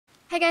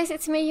Hi guys,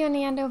 it's me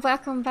Yuni and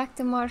welcome back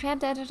to more Red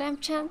Dead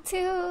Redemption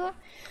 2.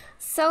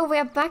 So we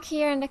are back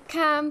here in the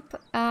camp.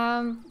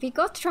 We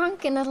got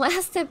drunk in the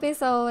last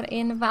episode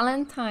in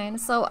Valentine,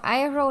 so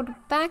I rode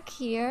back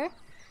here.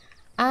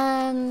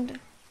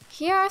 And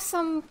here are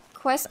some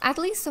quests, at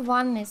least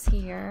one is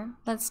here.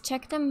 Let's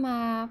check the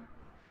map.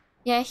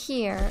 Yeah,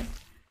 here.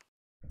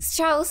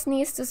 Strauss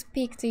needs to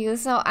speak to you,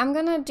 so I'm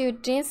gonna do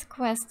this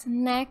quest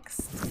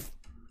next.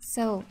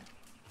 So,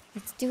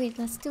 let's do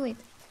it.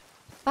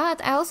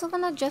 But I also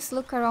wanna just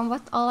look around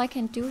what all I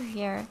can do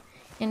here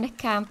in the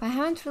camp. I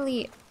haven't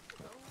really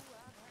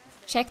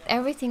checked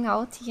everything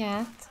out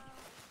yet.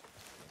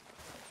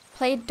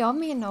 Play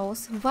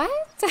dominoes.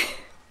 What?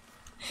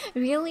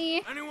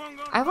 Really?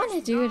 I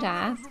wanna do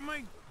that.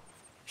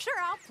 Sure,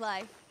 I'll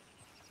play.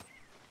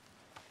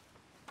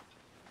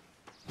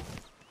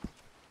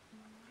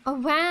 Oh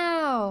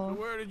wow!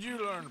 So where did you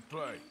learn to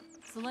play?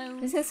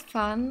 Saloons, This is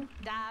fun.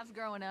 dives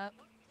growing up.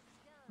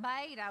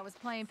 By 8, I was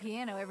playing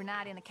piano every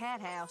night in a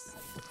cat house.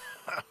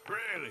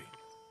 Really?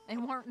 It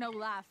weren't no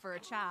life for a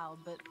child,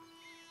 but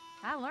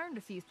I learned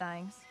a few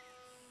things.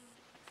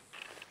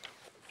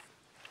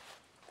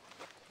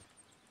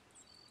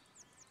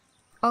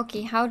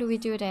 Okay, how do we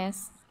do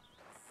this?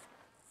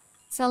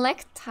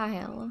 Select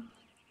tile.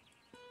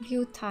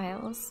 View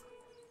tiles.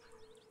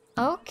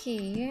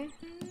 Okay.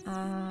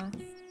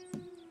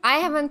 I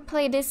haven't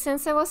played this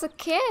since I was a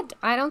kid.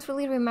 I don't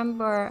really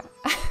remember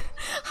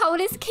how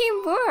this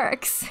game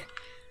works.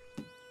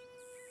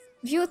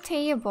 View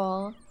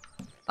table.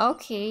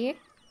 Okay.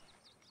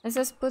 Let's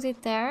just put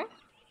it there.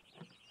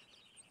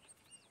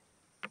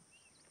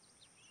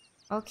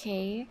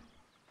 Okay.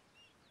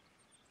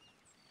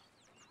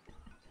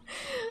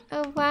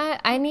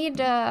 What? I need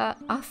a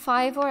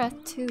 5 or a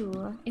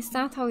 2. Is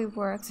that how it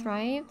works,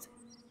 right?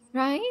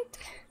 Right?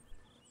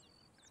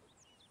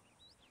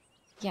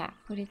 Yeah,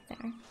 put it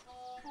there.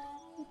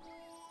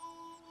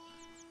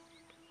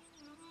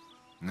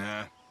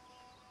 Nah.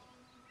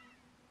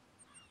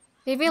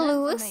 Did we None for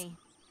lose? me.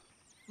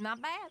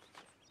 Not bad.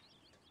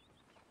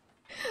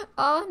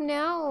 Oh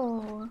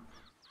no.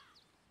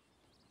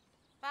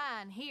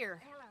 Fine,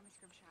 here.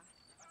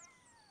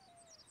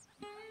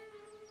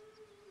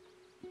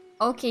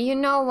 Okay, you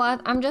know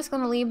what? I'm just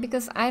gonna leave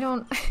because I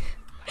don't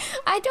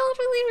I don't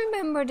really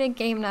remember the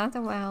game that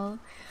well.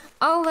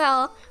 Oh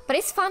well, but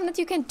it's fun that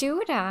you can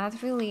do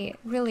that. Really,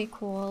 really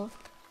cool.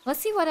 Let's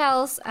see what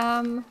else.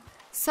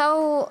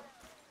 So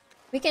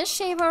we can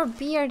shave our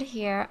beard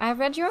here. I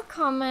read your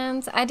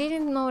comments. I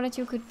didn't know that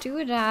you could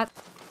do that.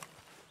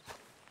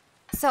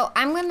 So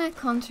I'm gonna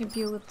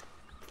contribute.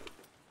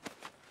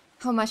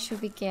 How much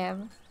should we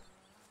give?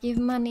 Give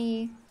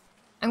money.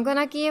 I'm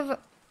gonna give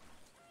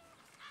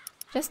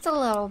just a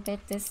little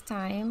bit this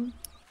time.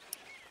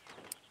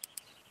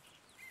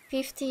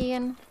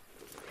 15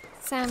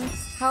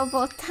 cents. How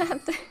about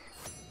that?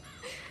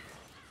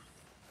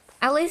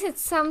 At least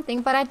it's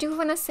something, but I do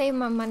want to save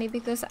my money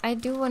because I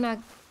do want to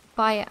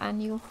buy a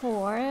new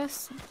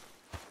horse.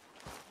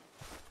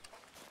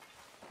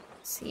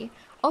 Let's see.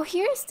 Oh,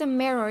 here's the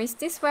mirror. Is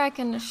this where I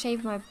can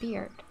shave my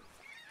beard?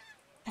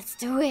 Let's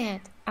do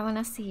it. I want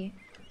to see.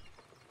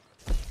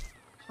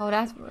 Oh,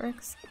 that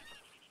works.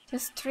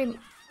 Just trim.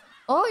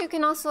 Oh, you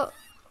can also...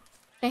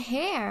 the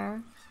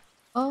hair.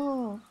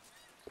 Oh.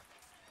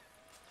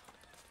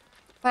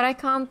 But I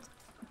can't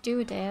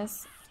do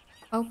this.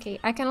 Okay,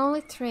 I can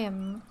only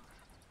trim.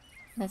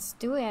 Let's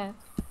do it.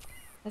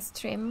 Let's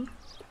trim.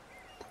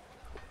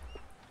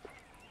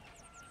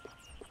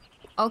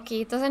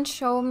 Okay, it doesn't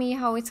show me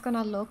how it's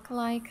gonna look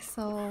like,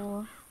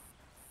 so...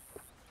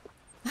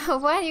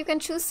 Well, you can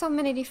choose so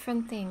many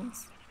different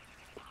things.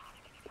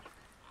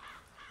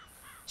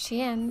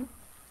 Chin.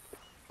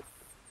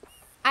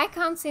 I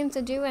can't seem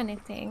to do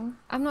anything.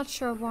 I'm not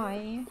sure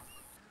why.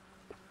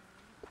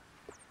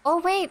 Oh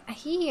wait,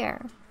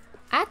 here.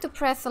 I had to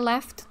press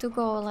left to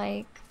go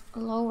like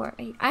lower.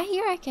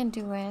 Here I can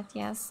do it,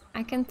 yes.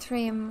 I can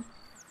trim.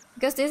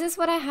 Because this is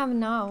what I have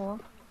now.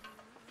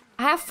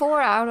 I have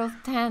 4 out of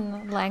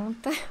 10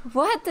 length.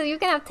 What? You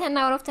can have 10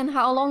 out of 10.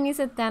 How long is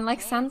it then? Like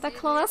Santa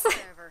Claus?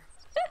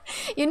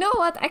 You know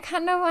what? I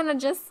kind of want to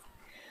just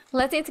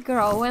let it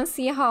grow and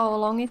see how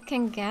long it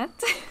can get.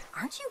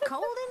 Aren't you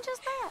cold in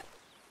just that?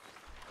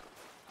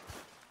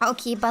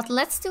 Okay, but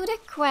let's do the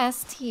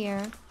quest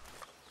here.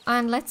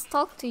 And let's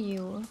talk to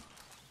you.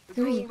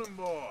 Greet. Golden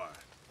boy.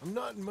 I'm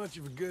not in much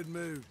of a good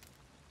mood.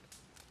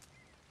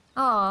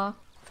 Aw.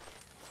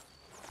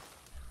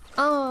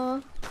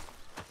 Oh.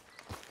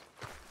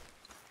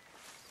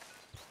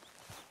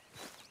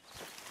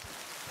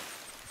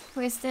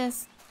 Who is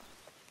this?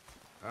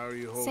 How are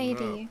you holding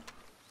Sadie.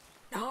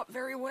 Not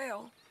very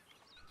well.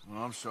 up?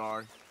 Well, I'm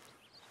sorry.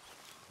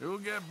 It will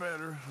get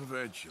better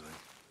eventually.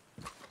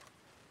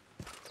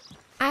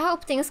 I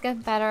hope things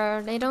get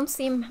better. They don't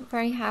seem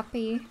very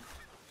happy.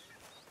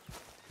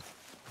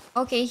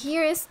 Okay,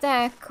 here is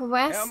the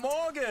quest. Herr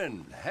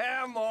Morgan!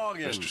 Herr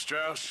Morgan! Mr.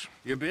 Strauss?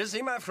 You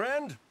busy, my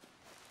friend?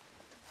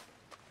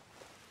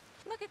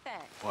 Look at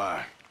that.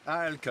 Why?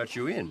 I'll cut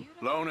you in.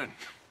 Loaning.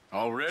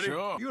 Already?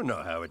 Sure. You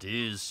know how it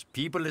is.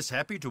 People is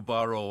happy to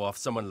borrow off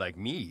someone like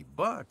me,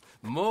 but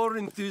more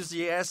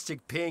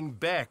enthusiastic paying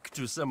back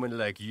to someone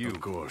like you.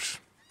 Of course.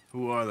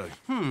 Who are they?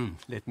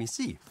 Let me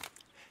see.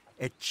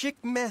 Chick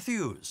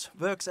Matthews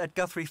works at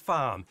Guthrie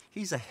Farm.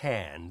 He's a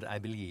hand, I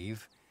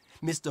believe.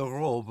 Mr.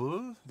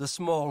 Roble, the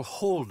small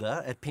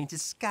holder at Painted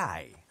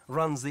Sky,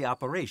 runs the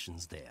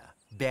operations there,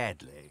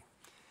 badly.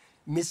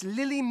 Miss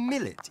Lily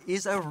Millet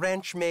is a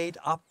ranch maid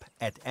up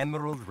at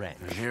Emerald Ranch.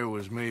 And here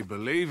was me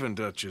believing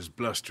Dutch's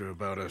bluster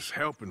about us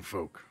helping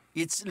folk.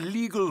 It's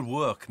legal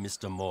work,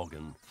 Mr.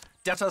 Morgan.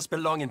 Debtors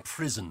belong in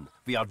prison.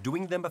 We are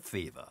doing them a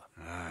favor.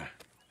 Aye.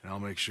 I'll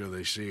make sure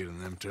they see it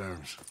in them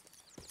terms.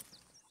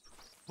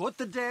 Put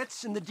the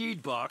debts in the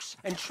deed box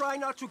and try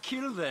not to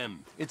kill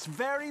them. It's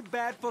very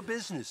bad for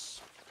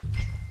business.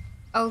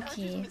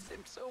 Okay. I just miss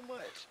him so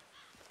much.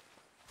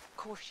 Of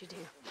course you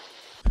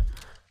do.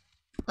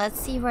 Let's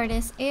see where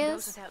this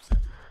is.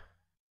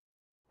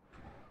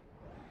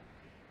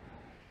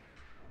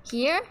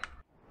 Here?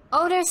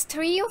 Oh, there's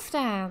 3 of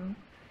them.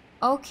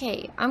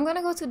 Okay, I'm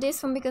gonna go to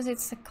this one because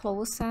it's the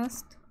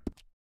closest.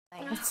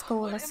 Let's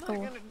go, let's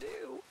go.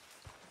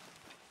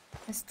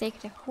 Let's take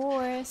the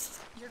horse.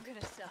 You're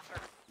gonna suffer.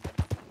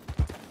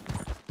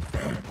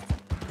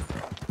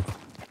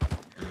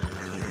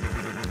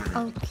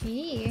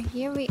 Okay,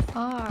 here we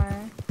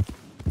are.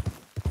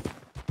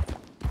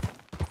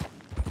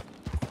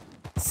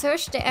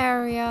 Search the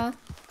area.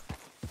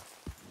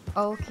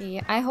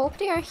 Okay, I hope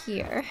they are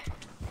here.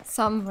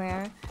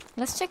 Somewhere.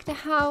 Let's check the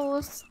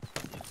house.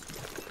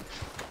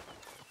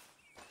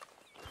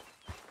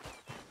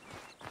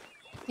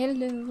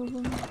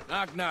 Hello.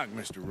 Knock, knock,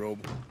 Mr.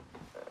 Roble.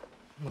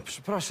 No,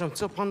 przepraszam,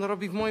 co pan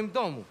robi w moim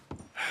domu?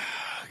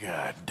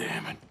 God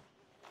damn it.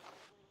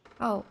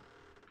 Oh,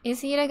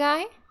 is he the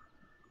guy?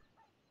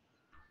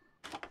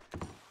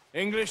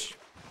 English?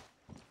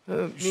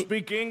 You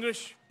speak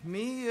English?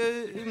 Me,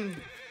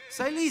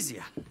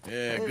 Silesia.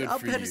 Yeah, good for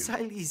Upper you.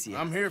 Silesia.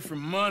 I'm here for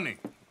money.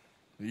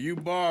 You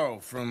borrow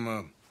from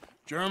a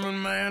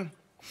German man?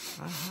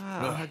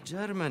 Aha,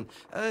 German.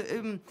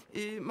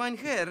 Mein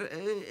Herr,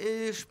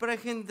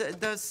 sprechen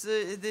das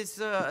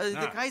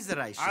the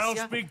Kaiserreich. I don't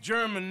speak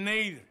German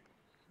neither.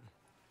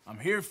 I'm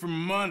here for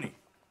money.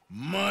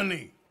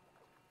 Money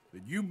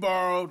that you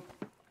borrowed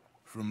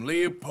from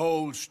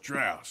Leopold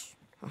Strauss.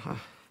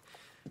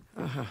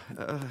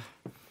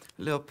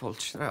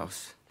 Leopold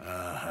Strauss.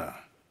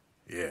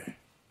 Yeah.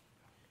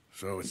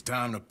 So it's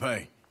time to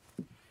pay.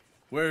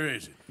 Where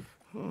is it?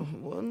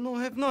 Well, no,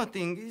 have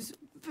nothing. It's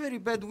very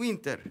bad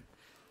winter.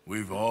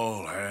 We've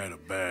all had a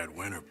bad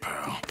winter,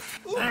 pal.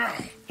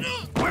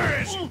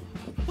 Where is it?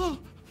 Oh,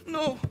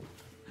 no.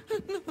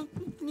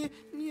 No,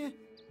 nie.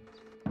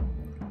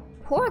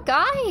 Poor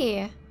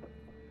guy.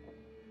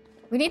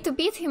 We need to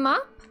beat him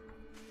up.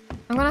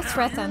 I'm gonna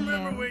threaten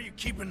Remember him. where you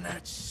keeping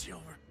that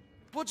silver?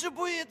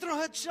 Potrzebuję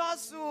trochę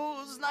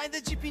czasu.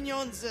 Znajdę ci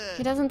pieniądze.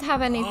 He doesn't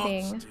have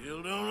anything.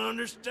 Still don't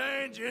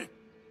understand you.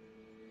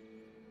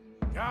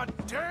 God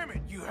damn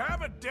it, you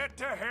have a debt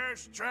to Herr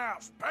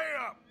Strauss. Pay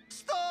up.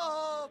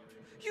 Stop!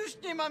 Już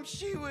nie mam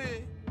siły.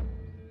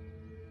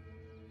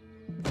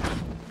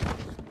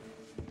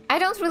 I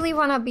don't really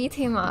wanna beat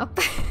him up.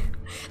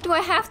 Do I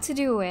have to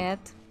do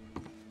it?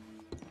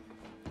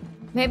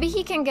 Maybe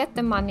he can get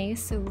the money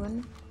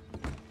soon.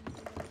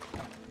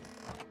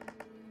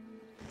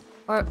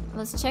 Or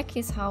let's check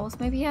his house.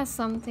 Maybe he has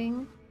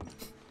something.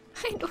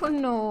 I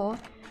don't know.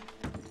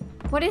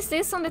 What is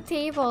this on the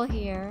table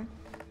here?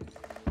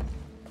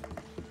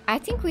 I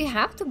think we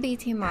have to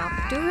beat him up.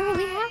 Do we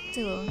really have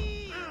to?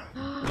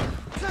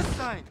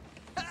 Przestań!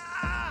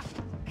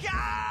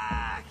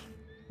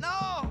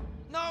 No!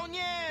 No,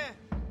 nie!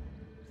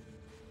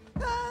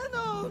 No,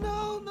 no,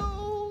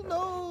 no,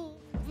 no!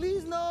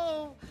 Please,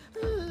 no!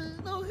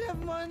 No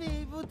have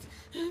money, but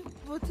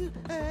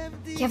I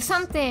have this. You have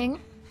something?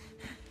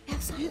 You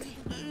have something.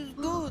 It's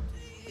good.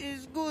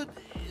 It's good.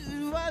 It's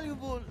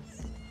valuable.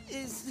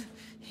 It's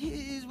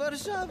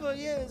Warszawa,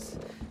 yes.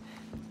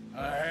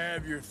 I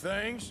have your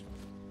things.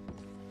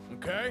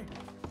 Okay?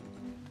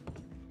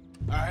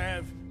 I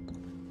have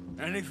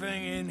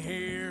anything in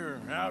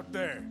here or out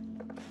there.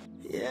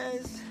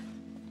 Yes.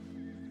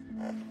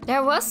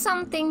 There was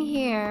something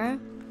here.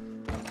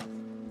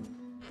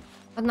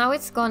 But now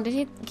it's gone. Did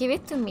he give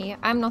it to me?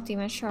 I'm not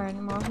even sure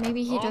anymore.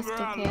 Maybe he just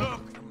Longer took I it.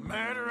 look, the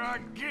madder I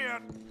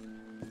get.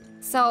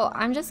 So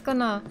I'm just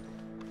gonna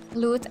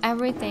loot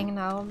everything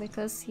now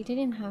because he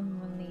didn't have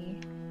money.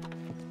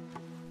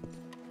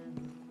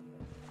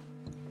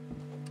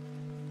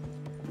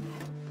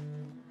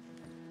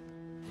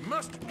 You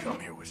must have come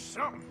here with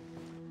something.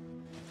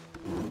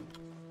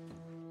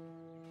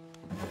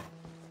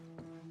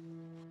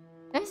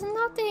 There's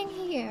nothing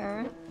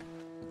here.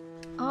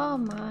 Oh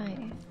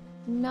my.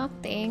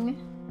 Nothing.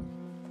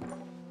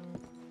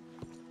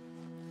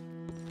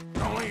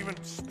 Don't even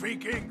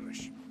speak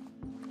English.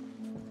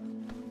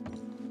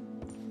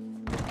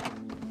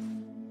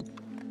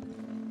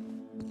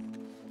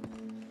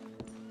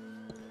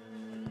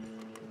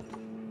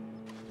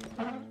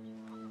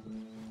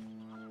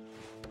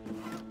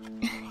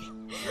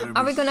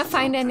 Are we gonna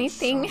find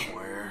anything?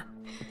 Somewhere.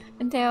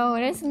 No,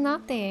 there's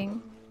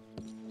nothing.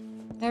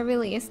 There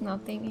really is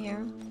nothing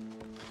here.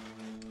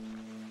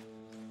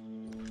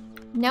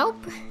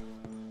 Nope.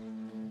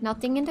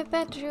 Nothing in the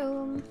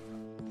bedroom.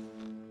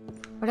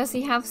 Or does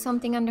he have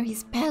something under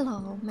his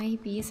pillow?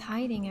 Maybe he's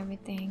hiding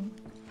everything.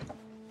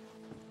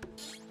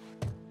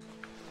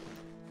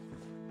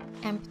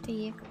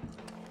 Empty.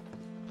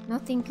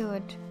 Nothing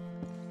good.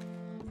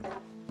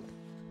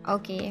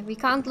 Okay, we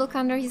can't look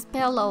under his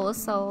pillow,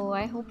 so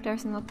I hope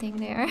there's nothing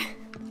there.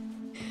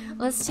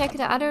 Let's check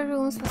the other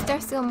rooms. Was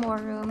there still more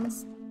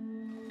rooms?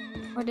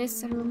 Or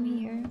this room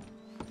here?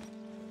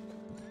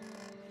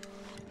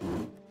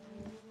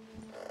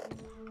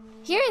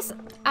 Here is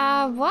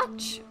a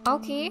watch.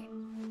 Okay.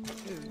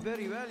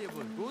 Very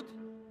valuable. Good?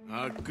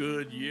 Not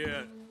good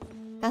yet.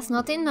 That's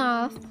not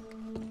enough.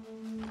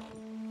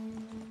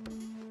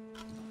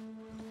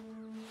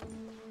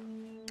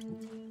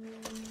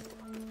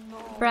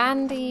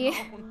 Brandy.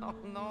 No,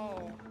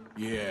 no.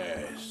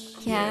 Yes.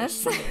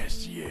 Yes.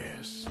 Yes,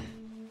 yes.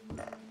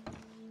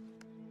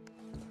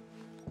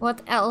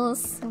 What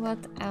else? What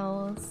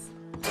else?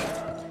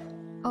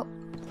 Oh.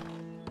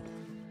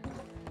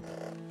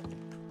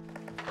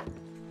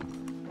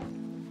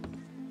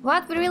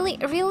 What? Really?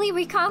 Really?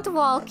 We can't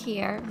walk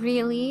here.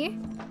 Really?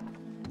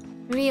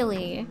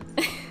 Really?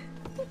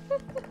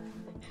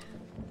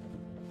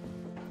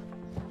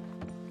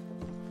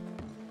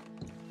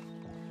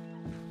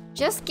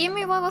 Just give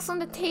me what was on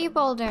the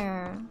table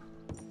there.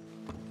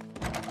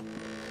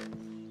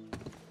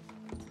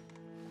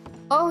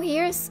 Oh,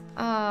 here's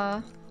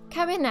a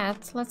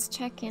cabinet. Let's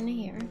check in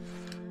here.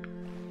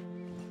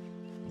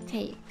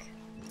 Take.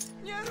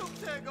 Nie rób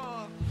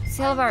tego!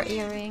 Silver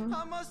earring.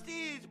 I must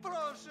eat,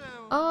 proszę!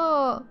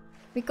 Oh,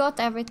 we got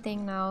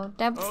everything now.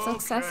 Debt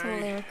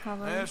successfully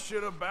recovered. That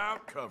should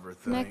about cover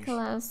things.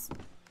 Necklace.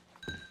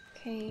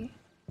 Okay.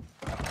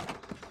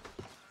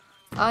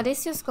 Oh,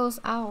 this just goes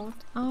out.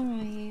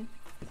 Alright.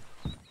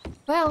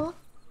 Well.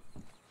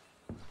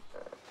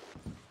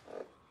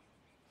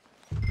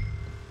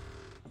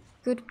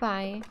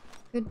 Goodbye.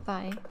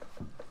 Goodbye.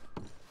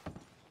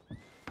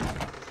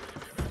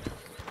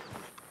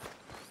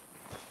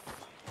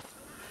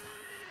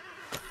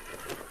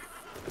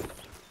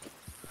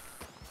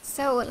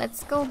 So,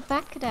 let's go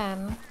back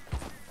then.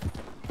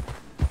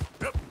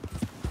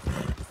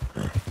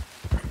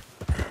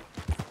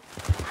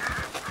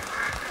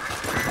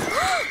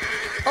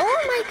 Oh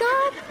my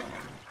god!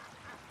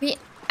 We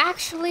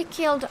actually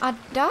killed a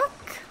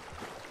duck?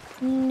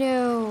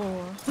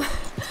 No.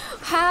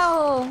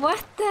 How?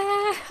 What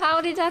the?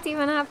 How did that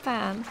even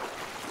happen?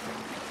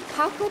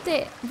 How could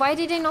they? Why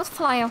did they not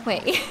fly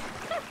away?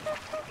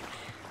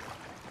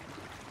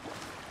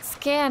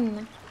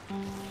 Skin.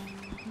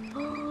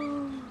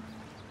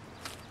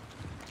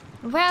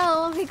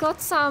 Well, we got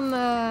some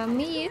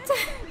meat. I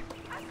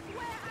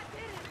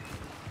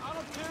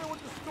don't care what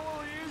the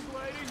story is,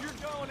 lady.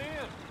 You're going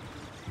in.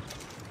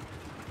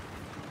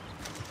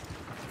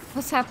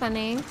 What's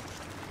happening?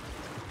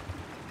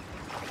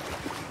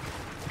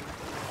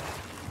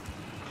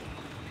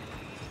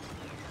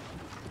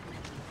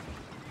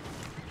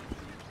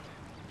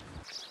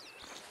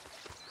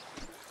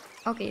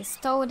 Okay,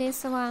 stow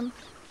this one.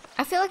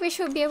 I feel like we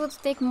should be able to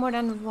take more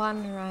than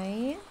one,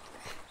 right?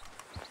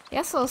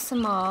 They're so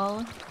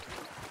small.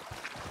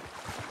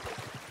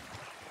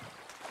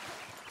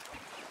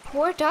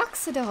 Poor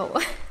ducks though.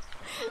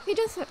 We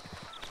just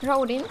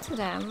rode into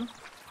them.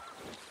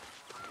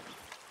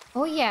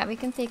 Oh yeah, we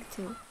can take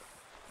two.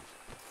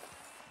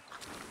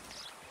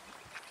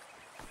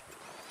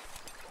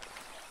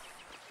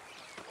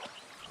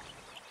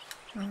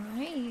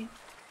 Alright.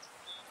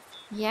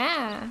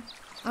 Yeah.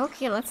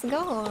 Okay, let's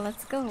go.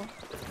 Let's go.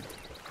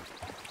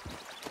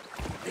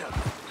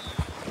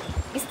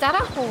 Is that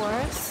a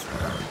horse?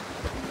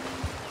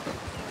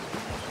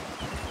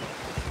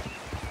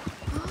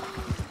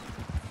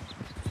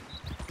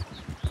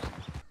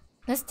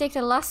 Let's take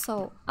the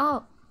lasso.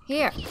 Oh,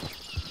 here.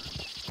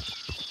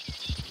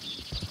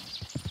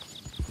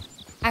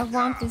 I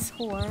want this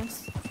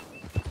horse.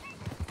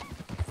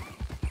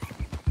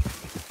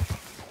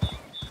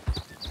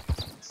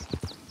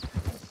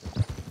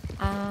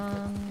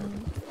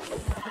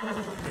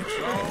 It's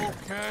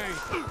okay.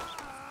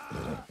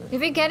 Did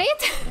we get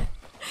it?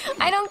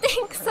 I don't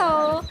think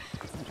so.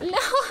 No.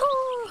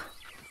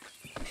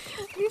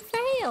 We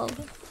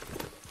failed.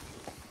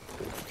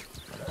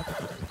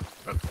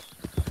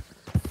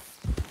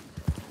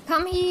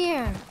 Come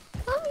here.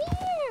 Come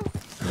here.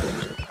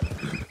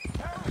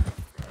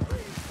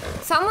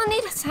 Someone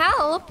needs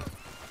help.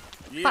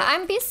 Yeah. But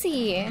I'm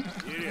busy.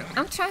 Yeah.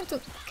 I'm trying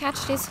to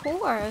catch this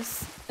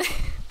horse.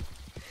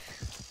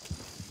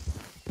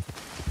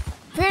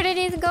 Where did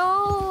it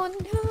go?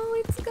 No,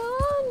 it's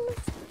gone.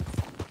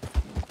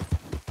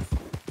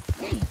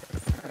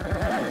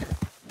 There.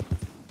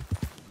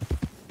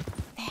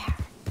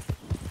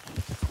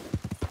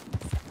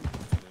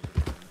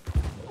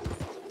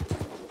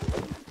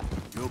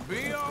 You'll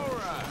be all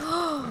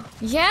right.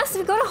 Yes,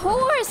 we got a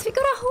horse. We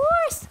got a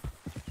horse.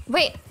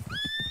 Wait.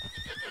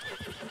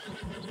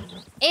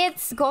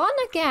 it's gone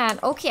again.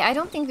 Okay, I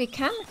don't think we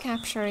can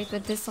capture it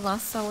with this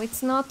lasso.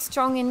 It's not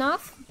strong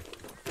enough.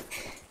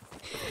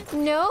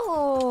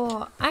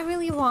 No, I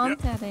really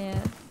wanted it.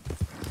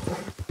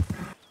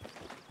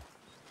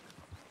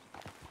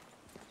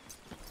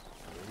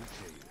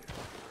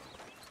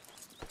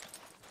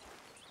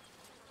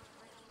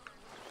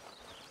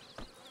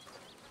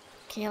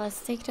 Okay,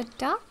 let's take the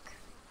duck.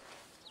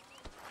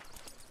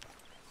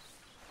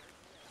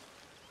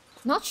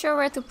 Not sure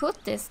where to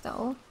put this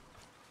though.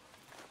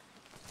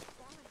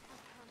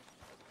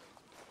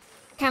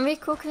 Can we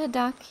cook the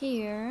duck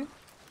here?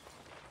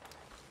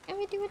 Can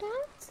we do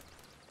that?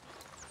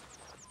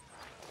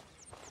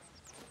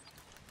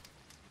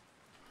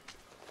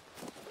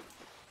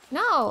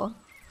 No!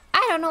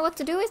 I don't know what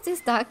to do with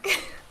this duck.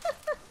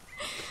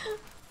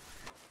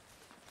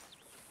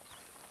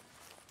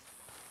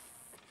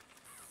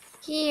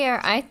 Here,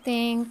 I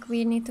think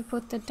we need to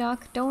put the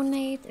duck.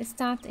 Donate, is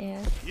that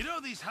it? You know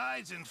these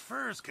hides and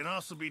furs can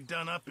also be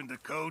done up into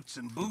coats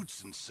and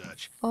boots and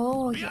such.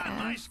 Oh, Beyond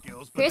yeah. my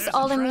skills, but Here's there's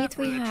all a the meat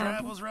trapper we that have.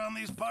 travels around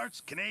these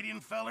parts, Canadian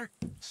feller,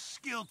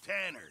 skilled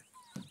tanner.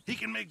 He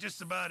can make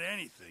just about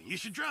anything. You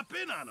should drop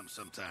in on him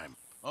sometime.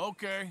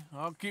 Okay,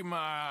 I'll keep my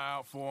eye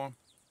out for him.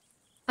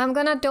 I'm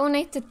gonna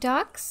donate the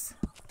ducks.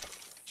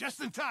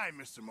 Just in time,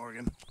 Mr.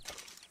 Morgan.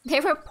 They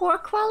were poor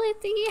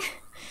quality.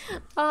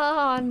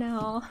 Oh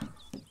no.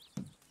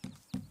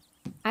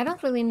 I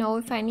don't really know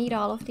if I need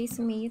all of this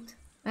meat.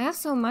 I have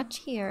so much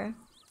here.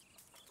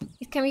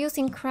 It can be used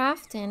in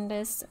crafting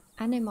this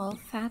animal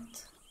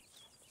fat.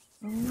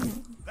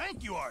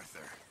 Thank you,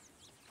 Arthur.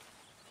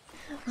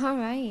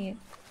 Alright.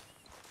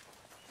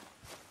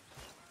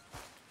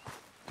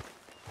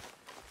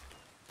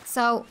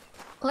 So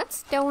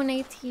let's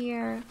donate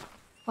here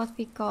what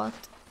we got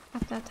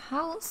at that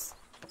house.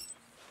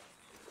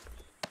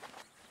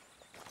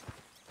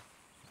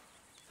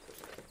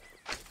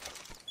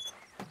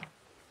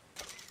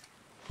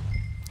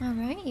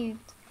 Alright.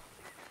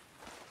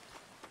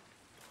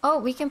 Oh,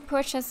 we can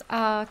purchase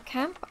a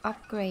camp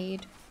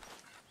upgrade.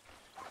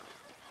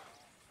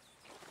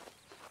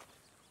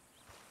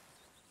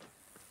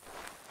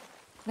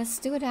 Let's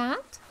do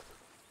that.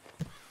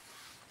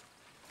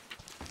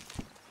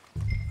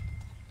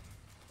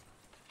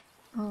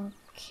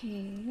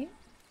 Okay.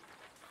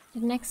 The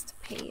next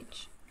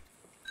page.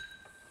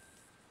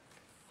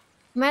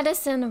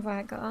 Medicine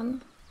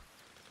wagon.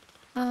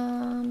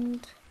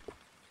 And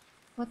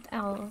what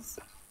else?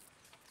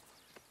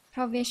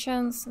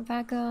 Provisions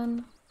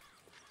wagon.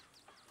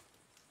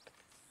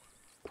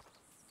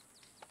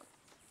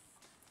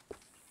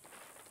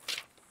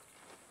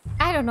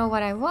 I don't know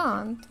what I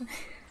want.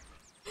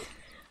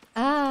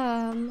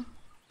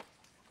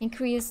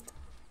 Increased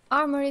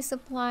armory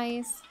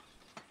supplies.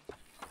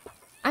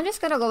 I'm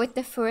just gonna go with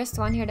the first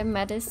one here, the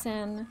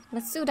medicine.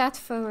 Let's do that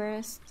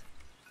first.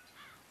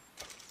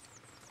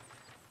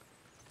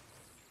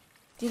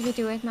 Did we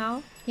do it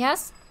now?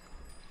 Yes?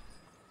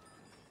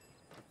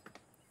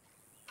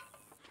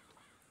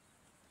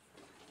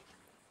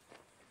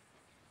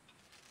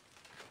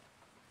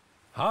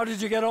 How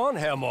did you get on,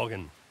 Herr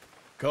Morgan?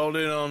 Called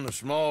in on the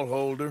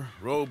smallholder,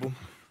 Roble.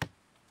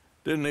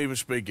 Didn't even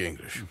speak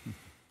English.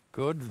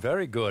 Good,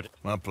 very good.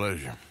 My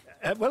pleasure.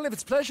 Well, if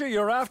it's pleasure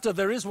you're after,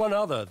 there is one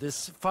other.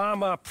 This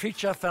farmer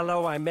preacher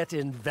fellow I met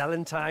in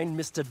Valentine,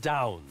 Mr.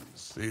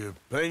 Downs. The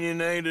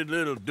opinionated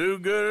little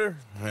do-gooder?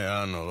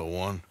 Yeah, I know the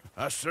one.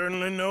 I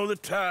certainly know the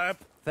type.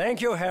 Thank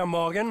you, Herr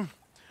Morgan.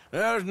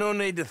 There's no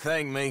need to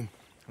thank me.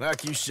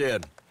 Like you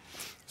said,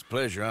 it's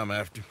pleasure I'm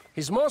after.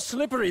 He's more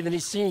slippery than he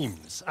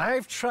seems.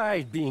 I've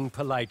tried being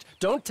polite.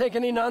 Don't take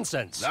any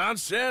nonsense.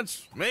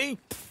 Nonsense? Me?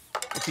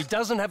 If he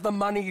doesn't have the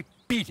money,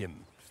 beat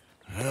him.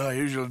 Well, I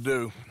usually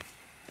do.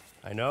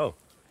 I know.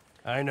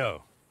 I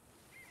know.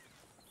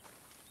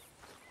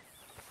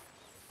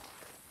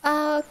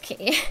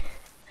 Okay.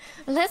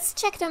 Let's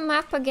check the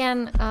map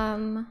again.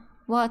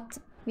 What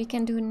we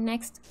can do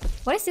next.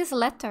 What is this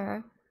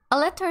letter? A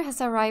letter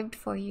has arrived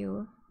for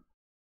you.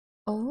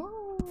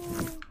 Oh.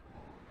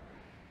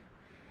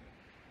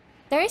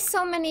 There is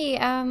so many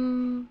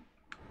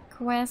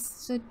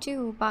quests to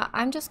do, but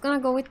I'm just gonna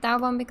go with that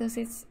one because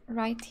it's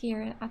right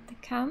here at the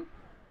camp.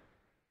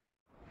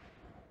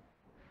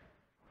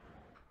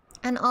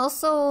 And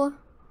also,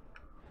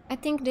 I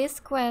think this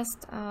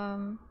quest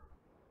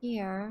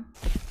here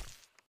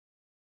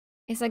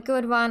is a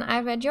good one.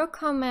 I read your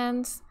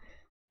comments.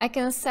 I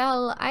can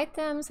sell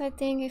items, I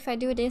think, if I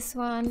do this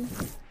one.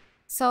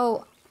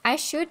 So I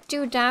should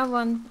do that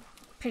one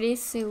pretty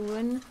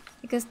soon,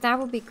 because that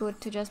would be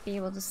good to just be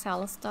able to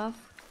sell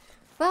stuff.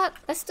 But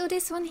let's do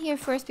this one here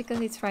first because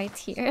it's right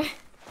here.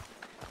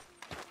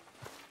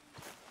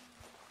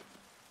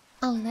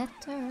 A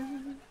letter.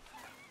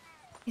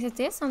 Is it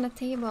this on the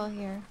table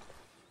here?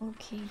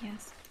 Okay,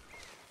 yes.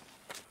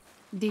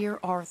 Dear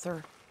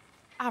Arthur,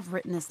 I've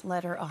written this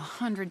letter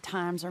 100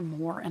 times or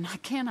more, and I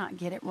cannot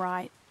get it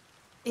right.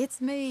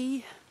 It's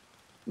me.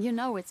 You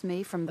know it's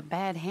me from the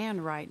bad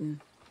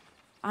handwriting.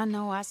 I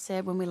know I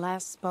said when we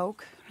last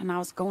spoke, and I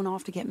was going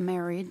off to get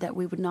married, that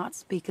we would not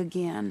speak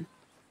again.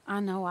 I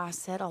know I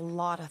said a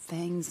lot of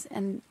things,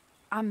 and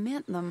I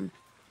meant them,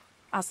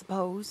 I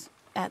suppose,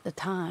 at the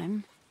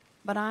time.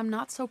 But I'm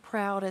not so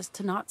proud as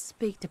to not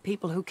speak to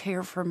people who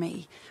care for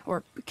me,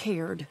 or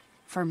cared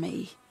for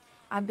me.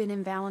 I've been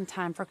in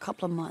Valentine for a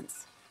couple of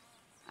months.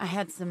 I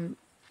had some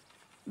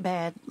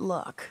bad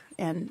luck,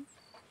 and,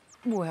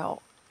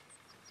 well,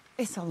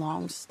 it's a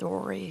long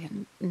story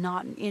and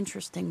not an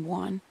interesting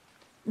one.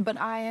 But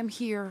I am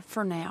here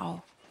for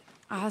now.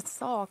 I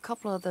saw a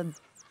couple of the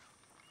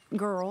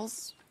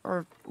girls,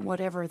 or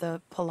whatever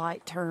the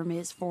polite term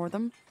is for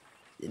them,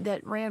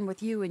 that ran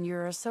with you and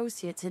your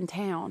associates in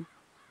town.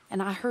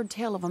 And I heard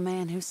tell of a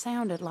man who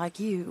sounded like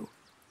you.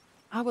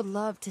 I would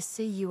love to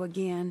see you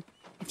again,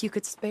 if you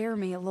could spare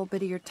me a little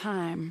bit of your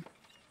time.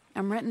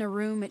 I'm renting a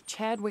room at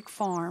Chadwick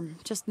Farm,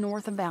 just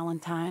north of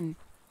Valentine.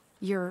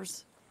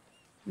 Yours,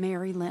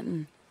 Mary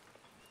Linton.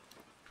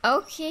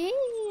 Okay.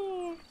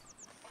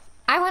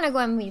 I want to go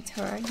and meet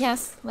her.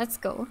 Yes, let's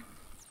go.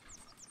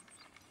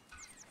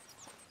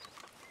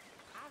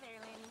 Hi there,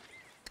 Lenny.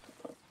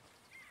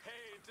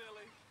 Hey,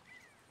 Tilly.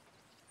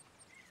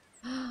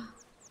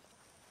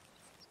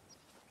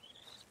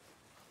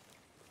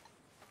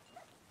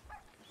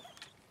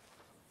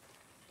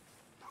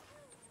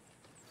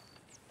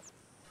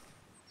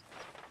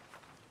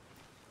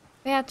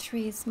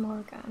 Beatrice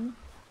Morgan.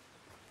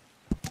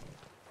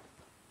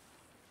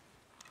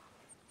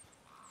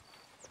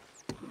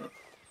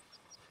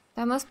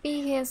 That must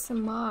be his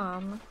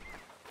mom.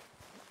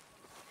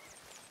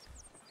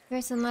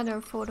 Here's another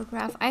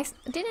photograph. I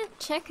didn't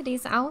check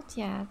these out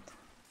yet.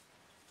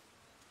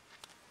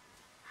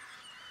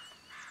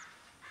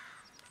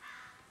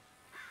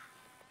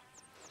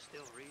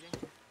 Still reading?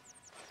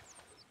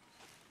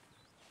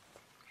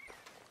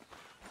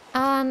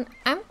 I'm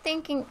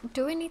thinking,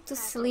 do we need to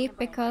sleep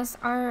because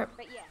our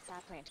But yes, I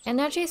plan to.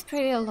 energy is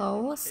pretty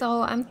low,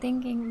 so I'm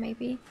thinking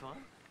maybe Fun?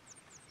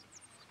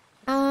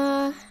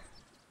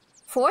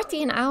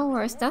 14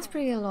 hours, that's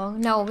pretty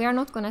long. No, we are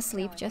not gonna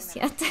sleep just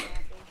yet.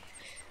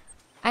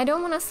 I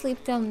don't wanna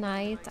sleep till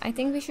night. I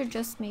think we should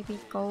just maybe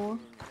go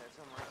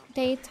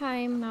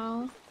daytime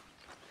now.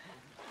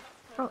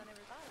 Pro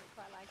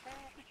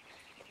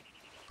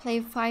play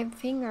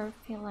 5-finger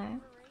fillet.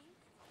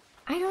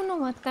 I don't know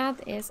what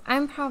that is.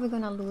 I'm probably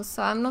gonna lose,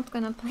 so I'm not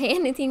gonna play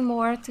anything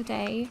more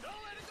today.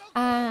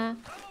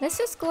 Let's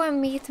just go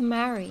and meet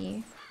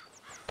Mary.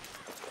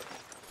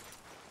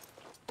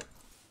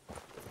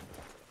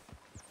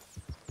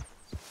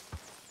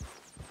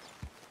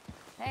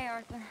 Hey,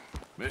 Arthur.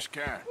 Miss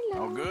Karen,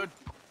 all good?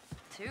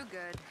 Too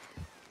good.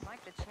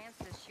 Like the chance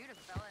to shoot a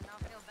fella and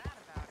not feel bad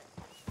about it.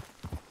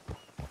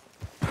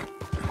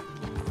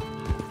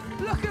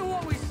 Look at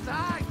what we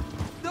snagged!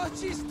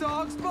 Dutchie's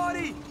dog's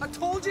body! I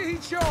told you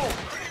he'd show!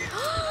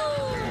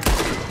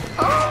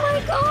 Oh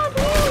my god,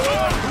 really?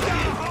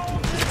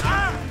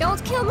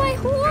 Don't kill my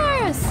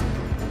horse!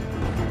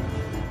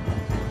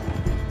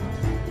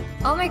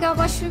 Oh my god,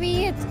 what should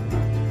we eat?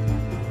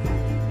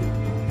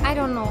 I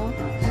don't know.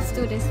 Let's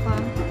do this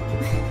one.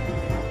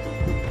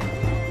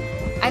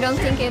 I don't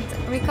think it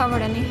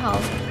recovered any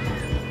health.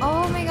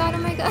 Oh my god, oh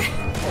my god.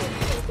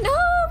 No,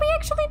 we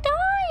actually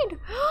died!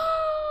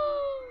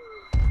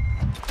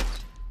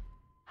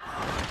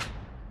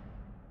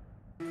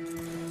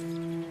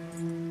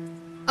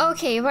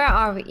 Okay, where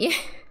are we?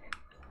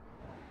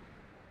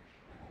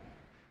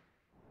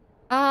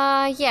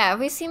 Yeah,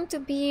 we seem to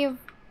be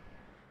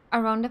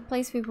around the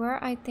place we were,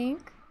 I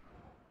think.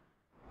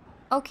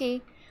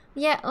 Okay,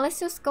 yeah, let's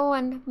just go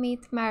and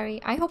meet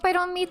Mary. I hope I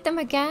don't meet them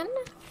again.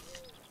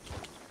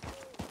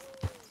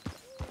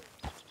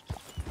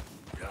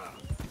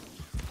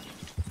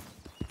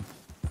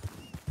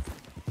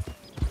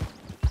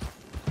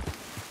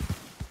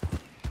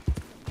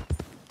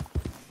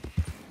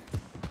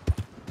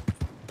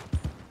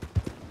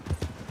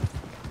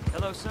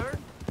 Hello, sir.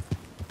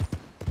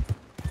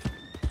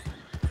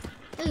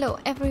 Hello,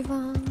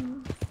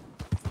 everyone.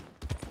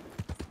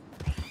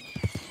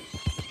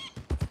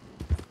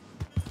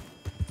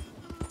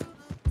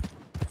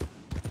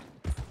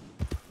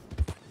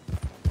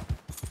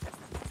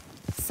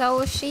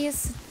 So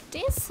she's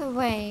this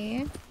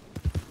way.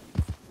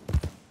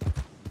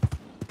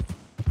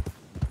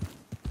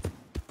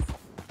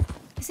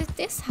 Is it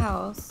this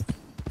house?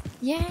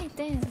 Yeah, it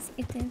is.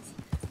 It is.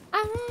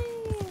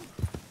 Alright.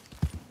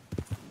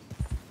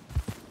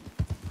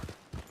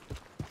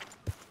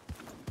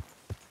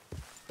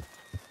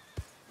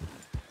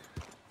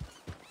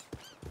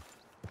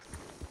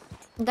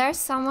 There's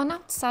someone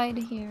outside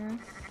here.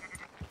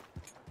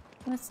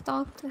 Let's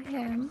talk to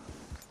him.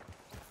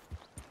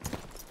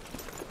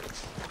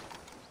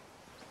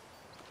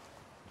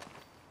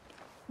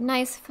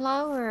 Nice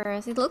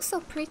flowers. It looks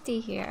so pretty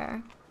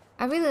here.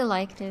 I really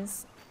like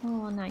this.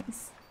 Oh,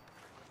 nice.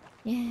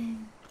 Yeah.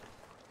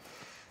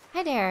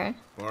 Hi there.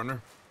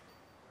 Partner?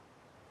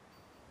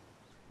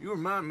 You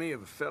remind me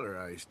of a feller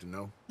I used to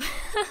know.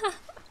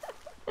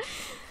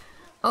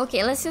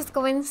 Okay, let's just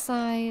go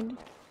inside.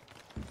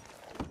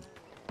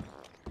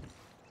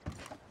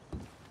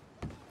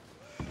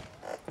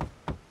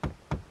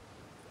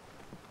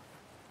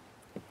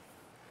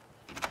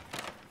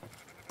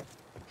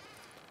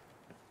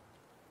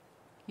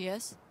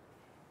 Yes?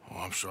 Oh,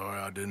 I'm sorry,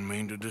 I didn't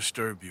mean to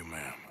disturb you,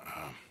 ma'am.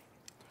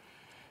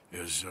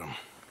 Is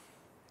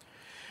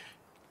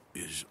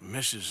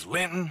Mrs.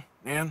 Linton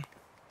in?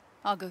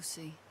 I'll go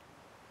see.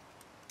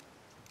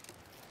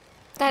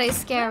 That is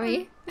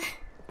scary.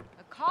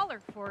 A collar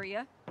for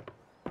you.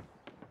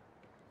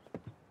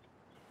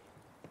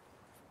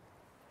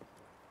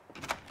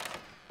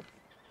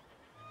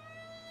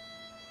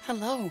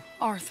 Hello,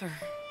 Arthur.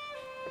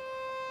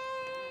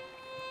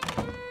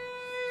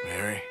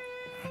 Mary?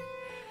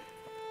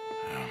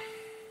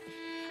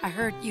 I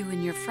heard you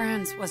and your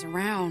friends was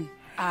around.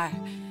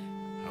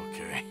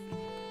 Okay.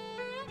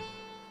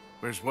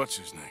 Where's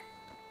what's-his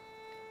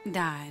name?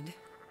 Died.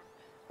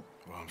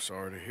 Well, I'm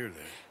sorry to hear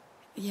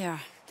that. Yeah,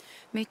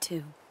 me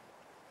too.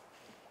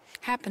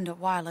 Happened a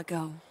while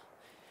ago.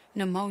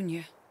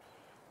 Pneumonia.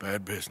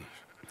 Bad business.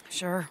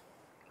 Sure.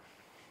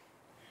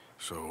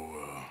 So,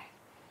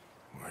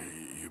 well,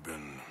 you've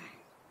been...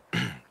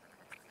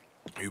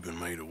 you've been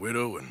made a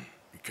widow and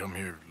you come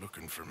here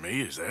looking for me,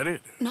 is that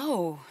it?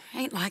 No,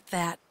 ain't like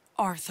that,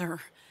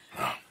 Arthur.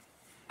 Oh,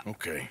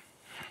 okay.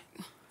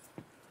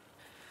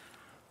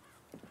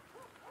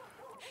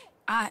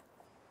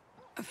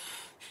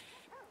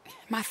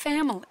 My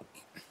family.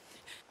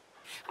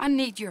 I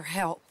need your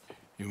help.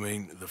 You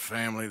mean the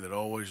family that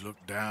always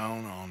looked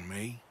down on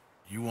me?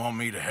 You want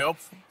me to help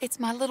them? It's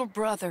my little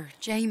brother,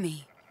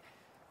 Jamie.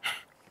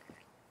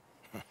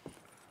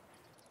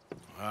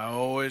 I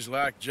always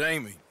liked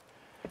Jamie,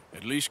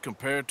 at least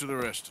compared to the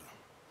rest of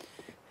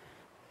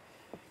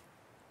them.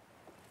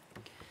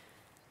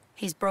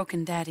 He's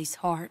broken Daddy's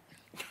heart.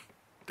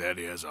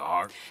 Daddy has a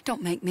heart.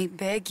 Don't make me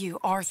beg you,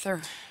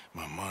 Arthur.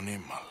 My money,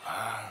 my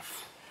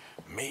life,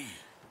 me.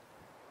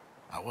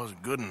 I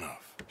wasn't good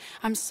enough.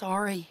 I'm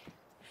sorry.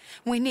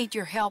 We need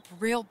your help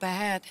real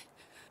bad.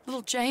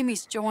 Little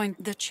Jamie's joined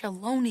the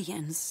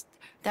Chelonians,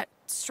 that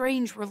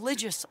strange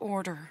religious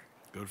order.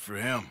 Good for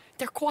him.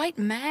 They're quite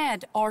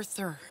mad,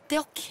 Arthur.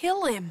 They'll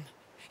kill him.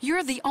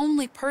 You're the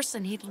only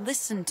person he'd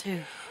listen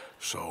to.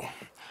 So,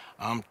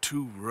 I'm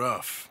too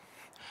rough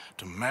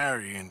to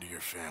marry into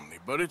your family,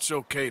 but it's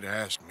okay to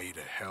ask me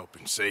to help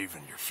in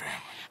saving your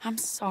family. I'm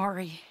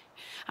sorry.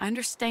 I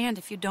understand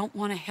if you don't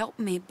want to help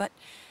me, but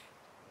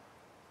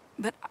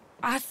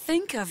I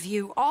think of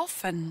you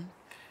often.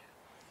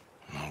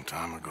 Long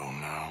time ago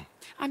now.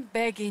 I'm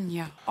begging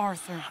you,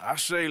 Arthur. I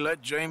say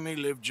let Jamie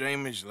live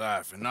Jamie's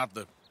life and not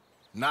the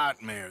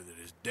nightmare that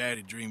his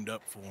daddy dreamed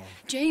up for him.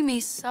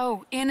 Jamie's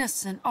so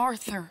innocent,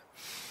 Arthur.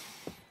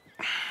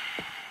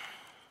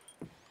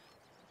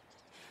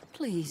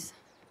 Please,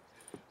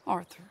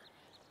 Arthur.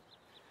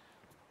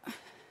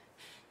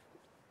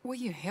 Will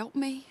you help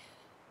me?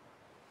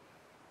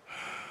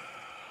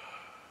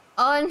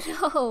 Oh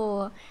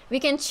no, we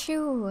can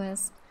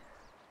choose.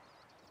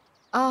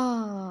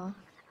 Oh,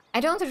 I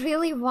don't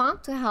really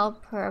want to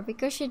help her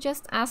because she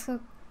just asked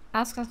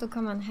us to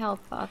come and help,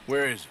 but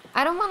Where is it?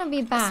 I don't want to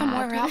be bad.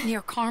 Somewhere out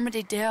near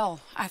Carmody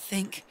Dell, I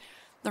think.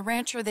 The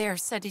rancher there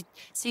said he'd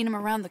seen him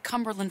around the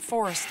Cumberland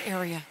Forest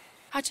area.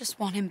 I just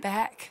want him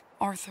back,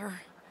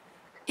 Arthur.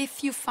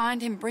 If you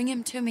find him, bring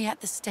him to me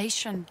at the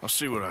station. I'll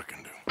see what I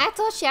can do. I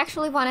thought she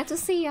actually wanted to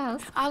see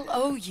us. I'll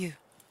owe you.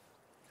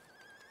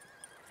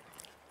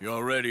 You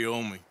already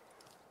owe me.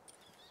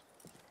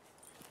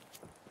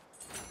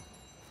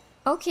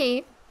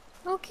 Okay,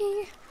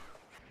 okay.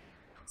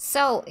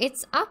 So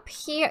it's up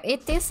here.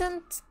 It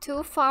isn't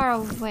too far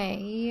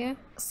away.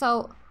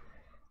 So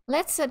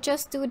let's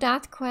just do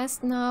that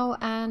quest now,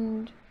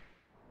 and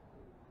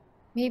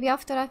maybe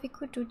after that we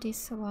could do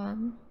this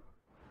one.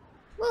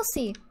 We'll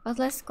see, but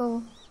let's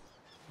go.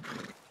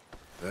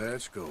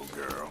 Let's go,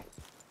 girl.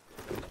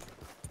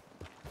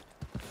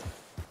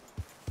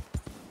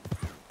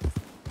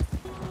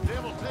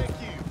 Devil take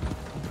you.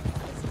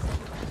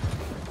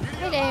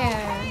 Hey there.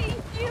 Hey,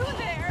 you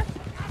there!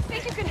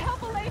 Think you could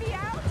help a lady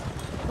out?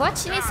 What?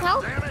 She needs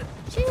help? Damn it.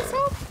 She needs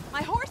help?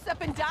 My horse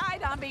up and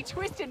died on me,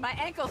 twisted my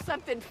ankle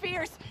something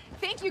fierce.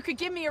 Think you could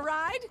give me a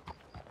ride?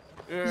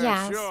 Yeah,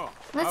 Yes. sure.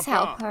 Let's Hop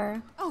help on.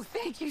 her. Oh,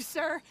 thank you,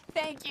 sir.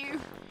 Thank you.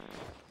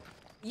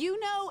 You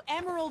know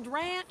Emerald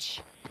Ranch?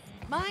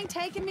 Mind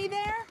taking me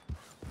there?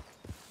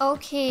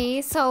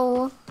 Okay,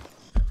 so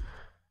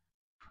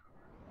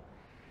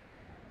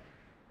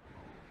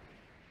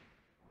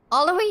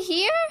all the way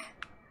here?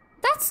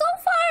 That's so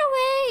far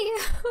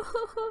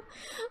away!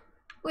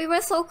 We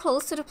were so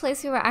close to the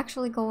place we were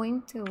actually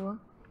going to.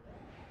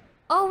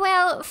 Oh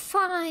well,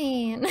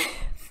 fine.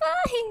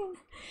 Fine.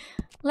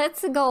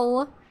 Let's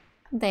go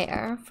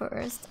there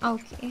first.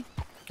 Okay.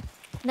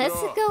 Let's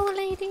go,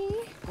 lady.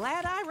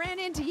 Glad I ran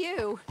into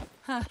you.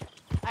 Huh.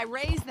 I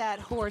raised that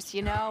horse,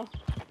 you know.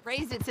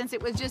 Raised it since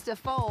it was just a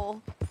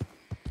foal.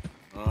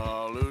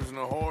 Losing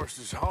a horse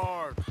is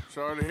hard.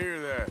 Sorry to hear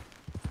that.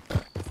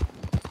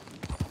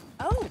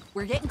 Oh,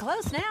 we're getting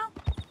close now.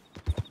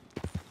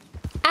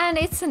 And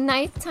it's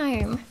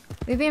nighttime.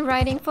 We've been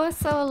riding for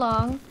so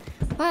long,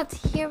 but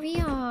here we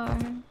are.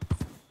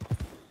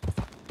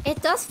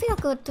 It does feel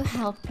good to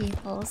help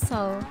people,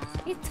 so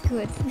it's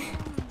good.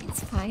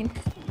 It's fine.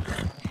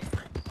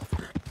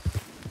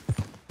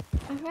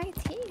 right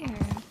here.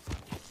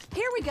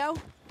 Here we go.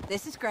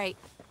 This is great.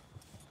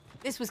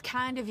 This was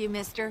kind of you,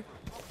 mister.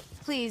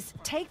 Please,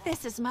 take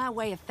this as my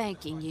way of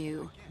thanking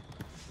you.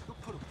 Who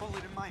put a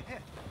bullet in my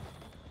head?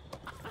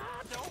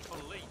 I don't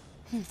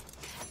believe.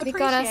 We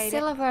got a Appreciate it.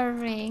 silver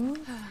ring.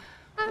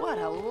 What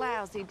a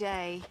lousy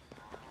day.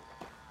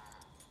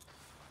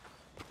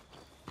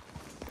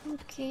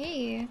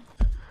 Okay.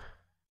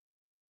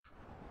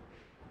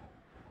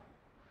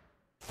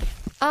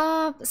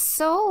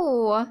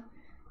 So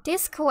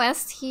this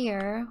quest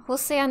here,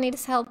 Hosea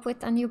needs help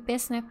with a new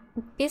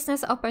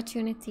business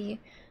opportunity.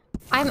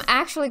 I'm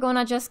actually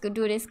gonna just go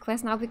do this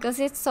quest now because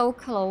it's so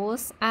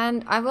close,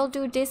 and I will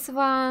do this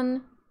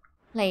one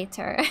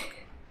later.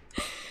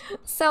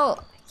 So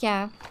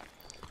yeah,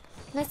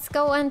 let's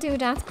go and do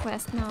that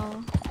quest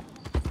now.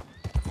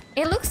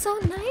 It looks so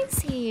nice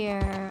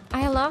here.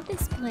 I love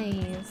this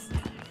place.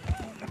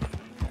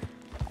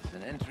 It's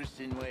an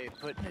interesting way of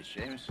putting it,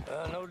 Seamus.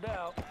 No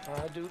doubt.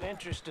 I do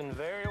interesting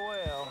very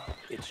well.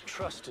 It's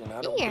trusting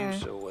I don't Here. do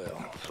so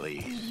well.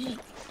 Please.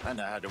 I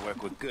know how to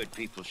work with good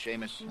people,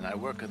 Seamus, and I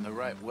work in the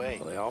right way.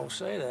 Well, they all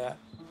say that.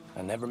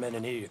 I never met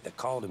an idiot that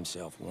called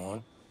himself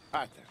one.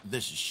 Arthur,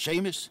 this is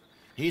Seamus.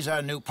 He's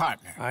our new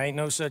partner. I ain't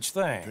no such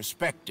thing.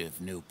 Prospective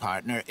new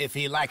partner, if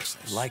he likes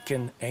us.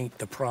 Liking ain't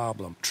the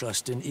problem.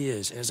 Trusting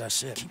is. As I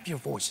said, keep your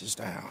voices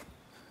down.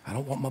 I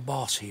don't want my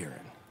boss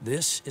hearing.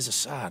 This is a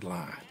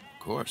sideline. Of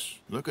course.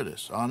 Look at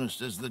us.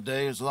 Honest as the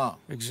day is long.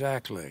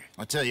 Exactly.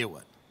 I tell you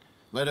what.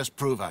 Let us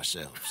prove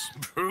ourselves.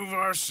 Prove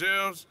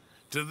ourselves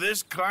to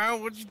this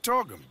clown? What you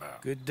talking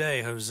about? Good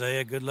day,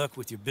 Hosea. Good luck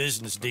with your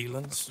business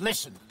dealings.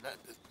 Listen,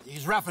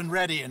 he's rough and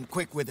ready and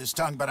quick with his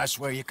tongue, but I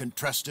swear you can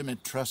trust him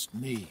and trust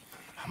me.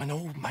 I'm an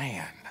old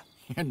man.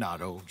 You're not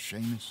old,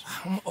 Seamus.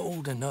 I'm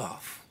old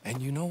enough.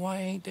 And you know I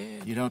ain't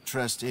dead? You don't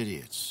trust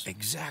idiots.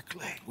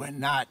 Exactly. We're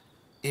not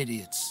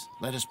idiots.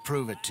 Let us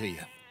prove it to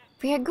you.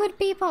 We are good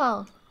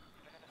people.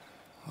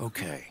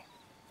 Okay.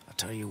 I'll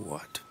tell you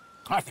what.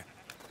 Arthur.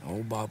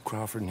 Old Bob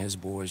Crawford and his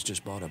boys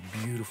just bought a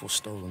beautiful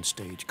stolen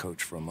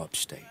stagecoach from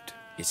upstate.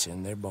 It's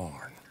in their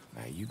barn.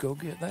 Now you go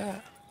get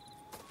that,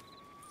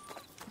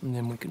 and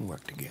then we can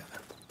work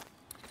together.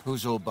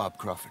 Who's old Bob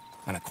Crawford?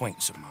 An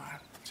acquaintance of mine.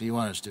 So you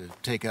want us to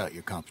take out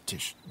your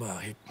competition? Well,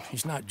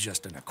 he's not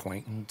just an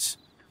acquaintance,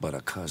 but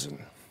a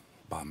cousin.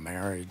 By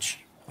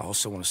marriage. I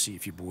also want to see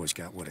if you boys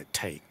got what it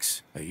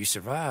takes. Now, you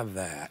survive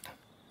that.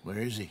 Where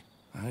is he?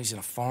 He's in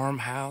a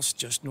farmhouse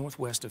just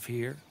northwest of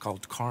here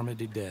called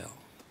Carmody Dell.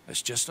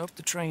 It's just up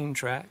the train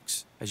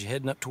tracks as you're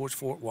heading up towards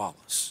Fort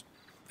Wallace.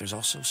 There's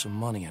also some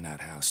money in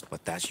that house,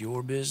 but that's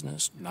your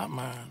business, not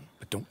mine.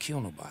 But don't kill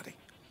nobody.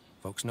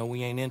 Folks know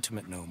we ain't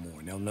intimate no more,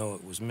 and they'll know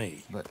it was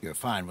me. But you're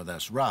fine with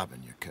us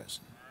robbing your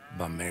cousin.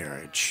 By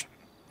marriage.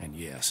 And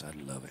yes,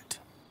 I'd love it.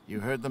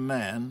 You heard the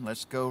man.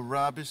 Let's go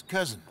rob his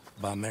cousin.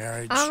 By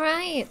marriage. All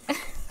right.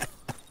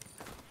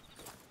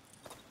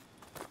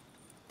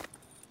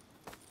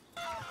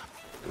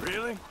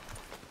 Really?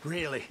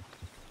 Really.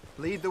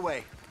 Lead the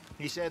way.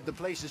 He said the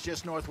place is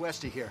just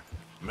northwest of here.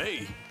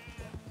 Me?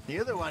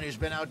 You're the one who's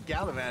been out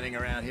gallivanting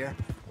around here.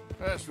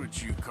 That's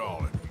what you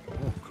call it.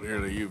 Well,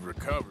 clearly you've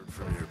recovered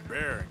from your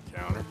bear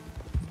encounter.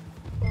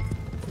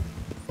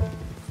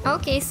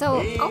 Okay, so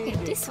okay,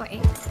 this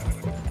way.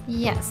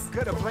 Yes.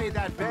 Could have played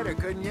that better,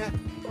 couldn't you?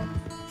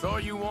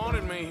 Thought you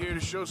wanted me here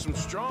to show some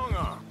strong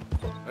arm.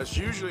 That's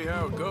usually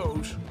how it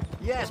goes.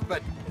 Yes,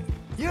 but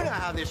you know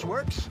how this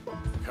works.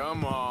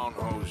 Come on,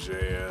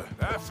 Hosea.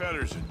 That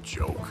feller's a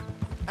joke.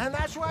 And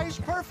that's why he's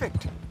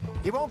perfect.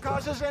 He won't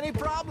cause us any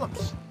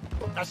problems.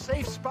 A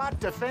safe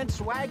spot to fence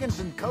wagons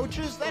and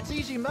coaches, that's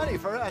easy money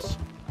for us.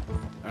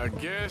 I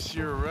guess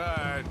you're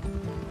right.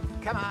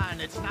 Come on,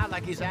 it's not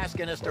like he's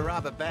asking us to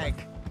rob a bank.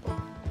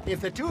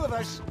 If the two of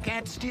us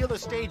can't steal a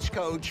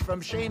stagecoach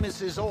from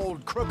Seamus's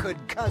old crooked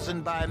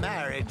cousin by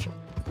marriage,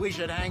 we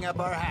should hang up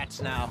our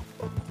hats now.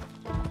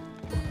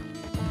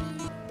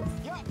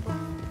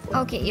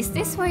 Okay, is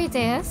this where it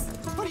is?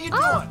 What are you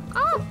Oh, doing?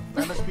 oh.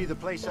 That must be the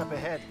place up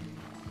ahead.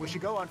 We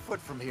should go on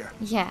foot from here.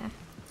 Yeah.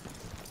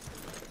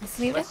 Let's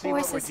leave Let's the see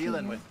what horses we're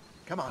dealing here. with.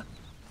 Come on.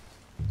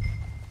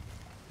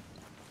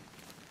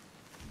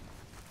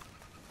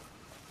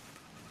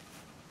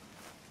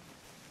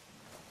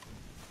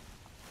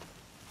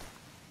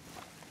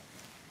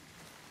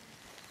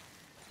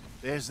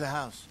 There's the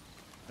house.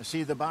 I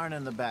see the barn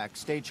in the back.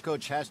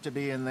 Stagecoach has to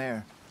be in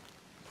there.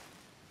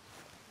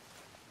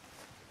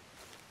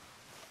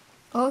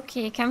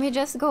 Okay, can we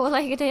just go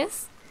like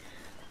this?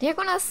 They're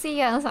gonna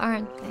see us,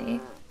 aren't they?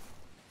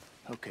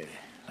 Okay,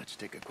 let's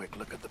take a quick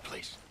look at the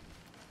place.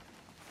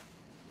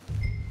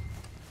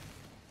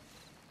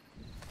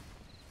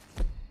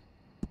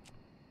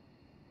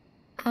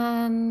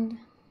 And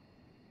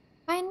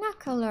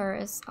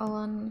binoculars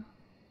on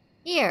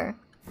here.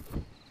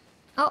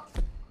 Oh,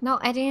 no,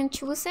 I didn't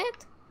choose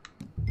it.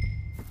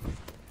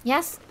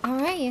 Yes,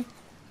 alright.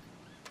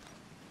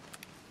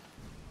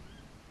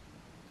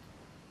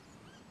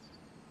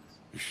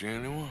 You see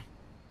anyone?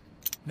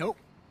 Nope.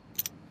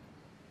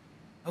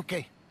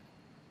 Okay.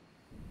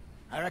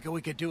 I reckon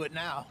we could do it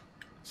now.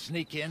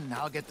 Sneak in,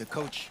 I'll get the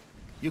coach.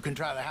 You can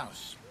try the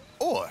house.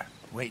 Or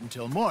wait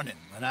until morning,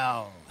 and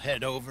I'll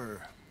head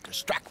over,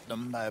 distract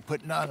them by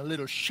putting on a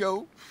little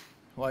show,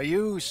 while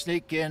you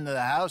sneak into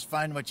the house,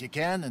 find what you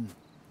can, and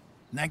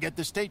then get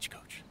the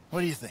stagecoach.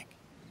 What do you think?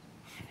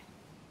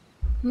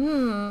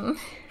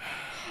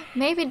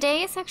 Maybe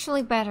day is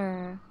actually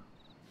better.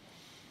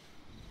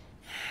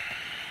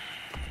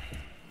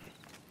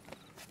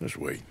 Let's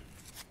wait.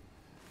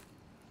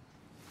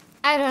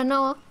 I don't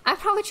know. I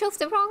probably chose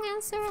the wrong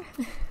answer.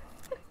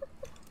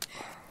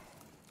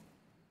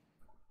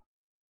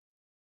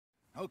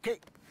 Okay.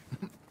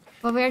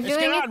 But we're Let's doing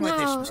get it on with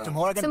now. this, Mr.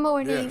 Morgan. It's the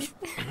morning. Yes.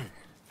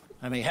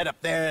 Let me head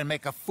up there and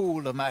make a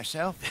fool of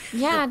myself.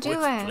 Yeah, do With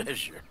it.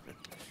 pleasure.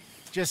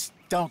 Just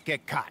don't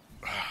get caught.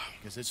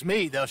 Because it's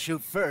me they'll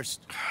shoot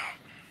first.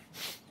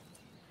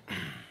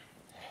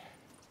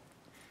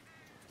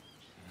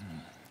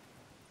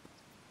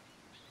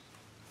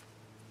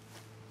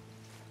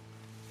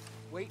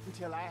 Wait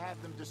until I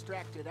have them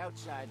distracted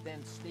outside,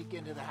 then sneak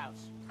into the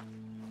house.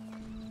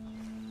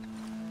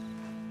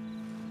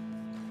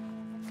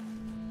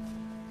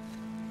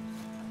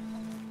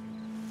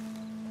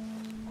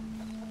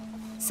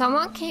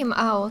 Someone came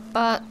out,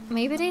 but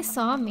maybe they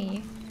saw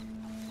me.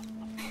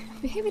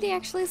 Maybe they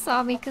actually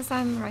saw me because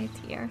I'm right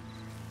here.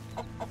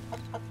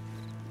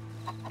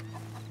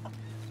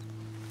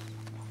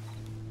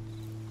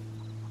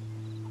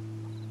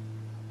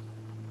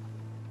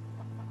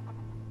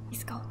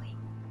 He's going.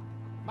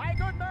 My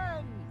good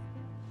man!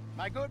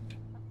 My good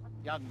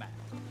young man.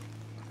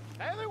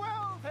 Fare thee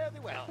well, fare thee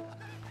well.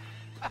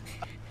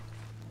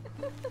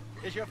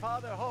 Is your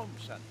father home,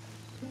 son?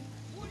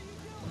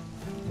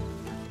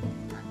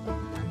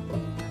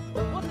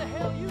 What the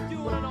hell you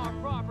doing on our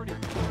property?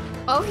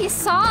 Oh, he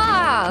saw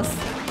us!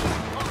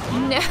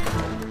 No.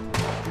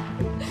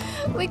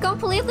 We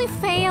completely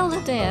failed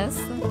this.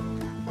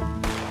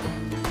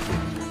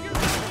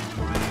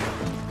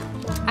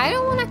 I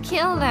don't want to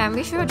kill them.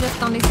 We should have just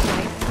done this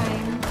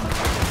nighttime.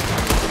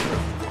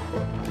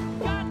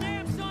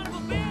 Goddamn son of a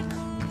bitch!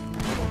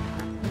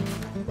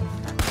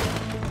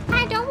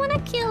 I don't want to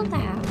kill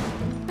them.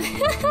 This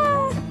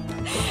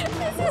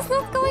is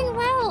not going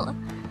well.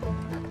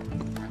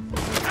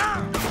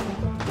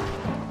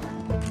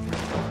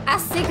 A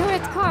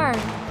cigarette card.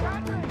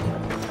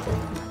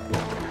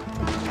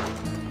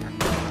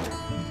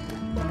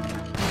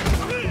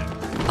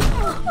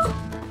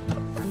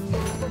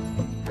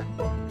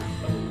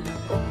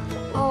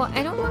 Oh,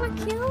 I don't want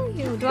to kill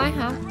you. Do I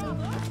have to?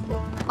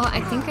 Oh,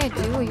 I think I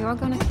do. You're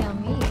gonna kill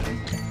me.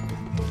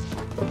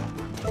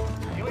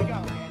 Here we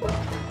go.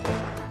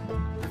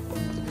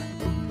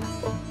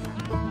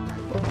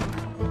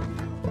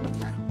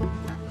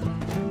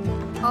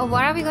 Oh,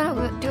 what are we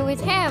gonna do with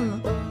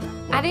him?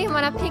 I didn't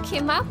want to pick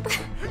him up.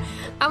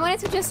 I wanted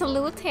to just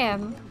loot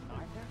him.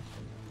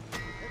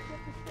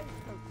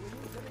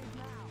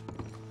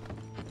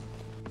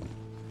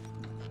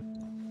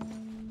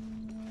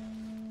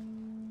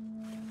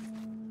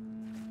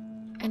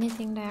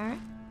 Anything there?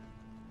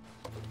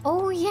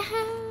 Oh yeah.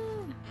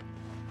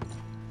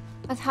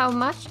 But how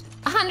much?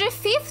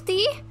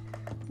 150?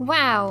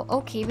 Wow.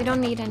 Okay, we don't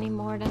need any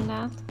more than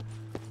that.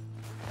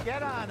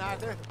 Get on,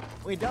 Arthur.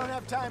 We don't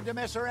have time to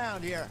mess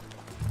around here.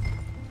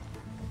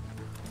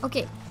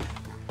 Okay.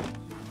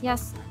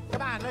 Yes.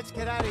 Come on, let's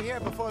get out of here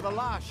before the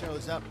law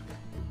shows up.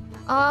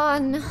 Oh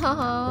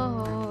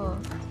no.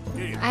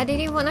 I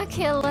didn't want to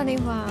kill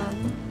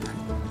anyone.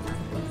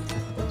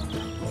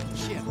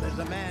 Shit, there's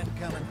a man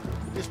coming.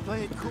 Just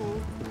play it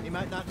cool. He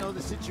might not know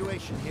the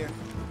situation here.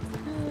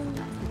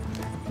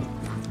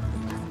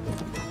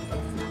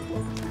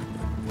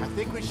 I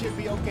think we should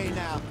be okay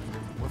now.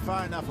 We're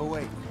far enough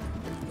away.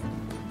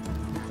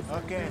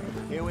 Okay,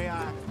 here we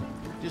are.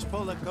 Just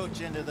pull the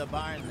coach into the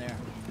barn there.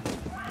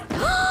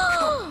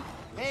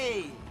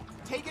 Hey,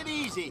 take it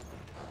easy.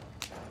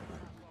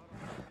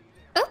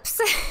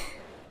 Oops.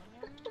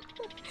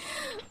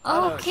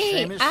 Hello,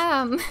 Okay,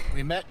 Seamus.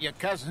 We met your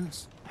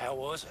cousins. How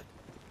was it?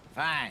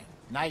 Fine,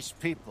 nice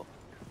people.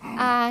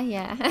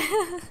 yeah.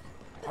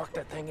 Park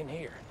that thing in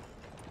here.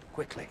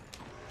 Quickly.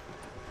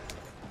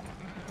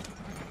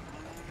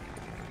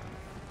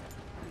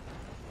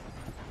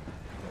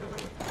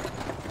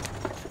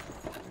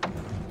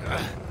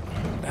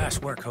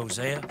 Nice work,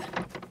 Hosea.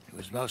 It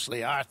was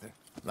mostly Arthur.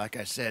 Like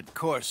I said,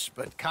 coarse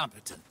but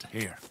competent.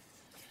 Here.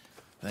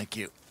 Thank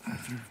you.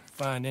 If you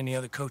find any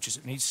other coaches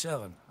that need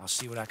selling, I'll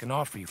see what I can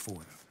offer you for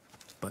them.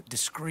 But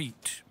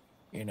discreet,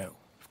 you know.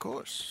 Of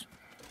course.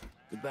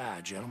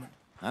 Goodbye, gentlemen.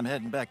 I'm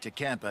heading back to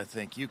camp, I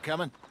think. You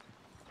coming?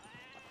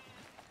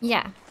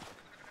 Yeah.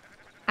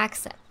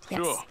 Accept. Yes.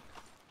 Sure.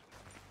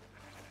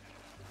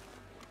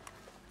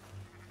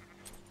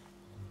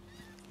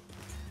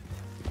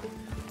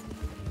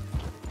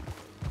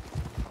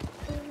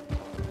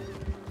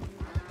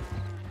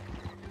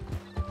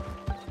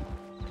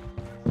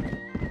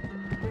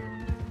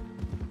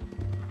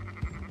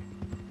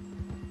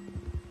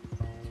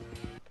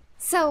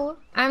 So,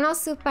 I'm not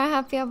super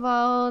happy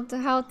about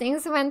how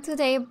things went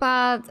today,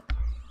 but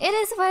it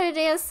is what it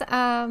is.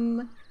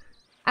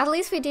 I At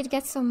least we did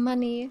get some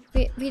money.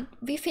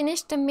 We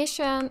finished the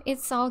mission.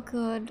 It's all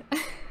good.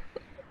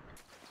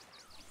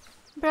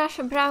 Brush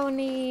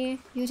Brownie.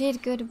 You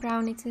did good,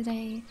 Brownie,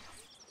 today.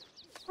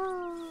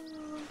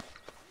 Oh.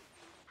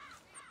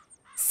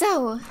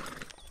 So,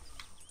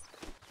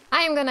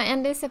 I am gonna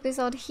end this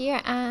episode here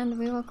and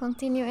we will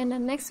continue in the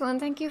next one.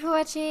 Thank you for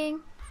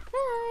watching.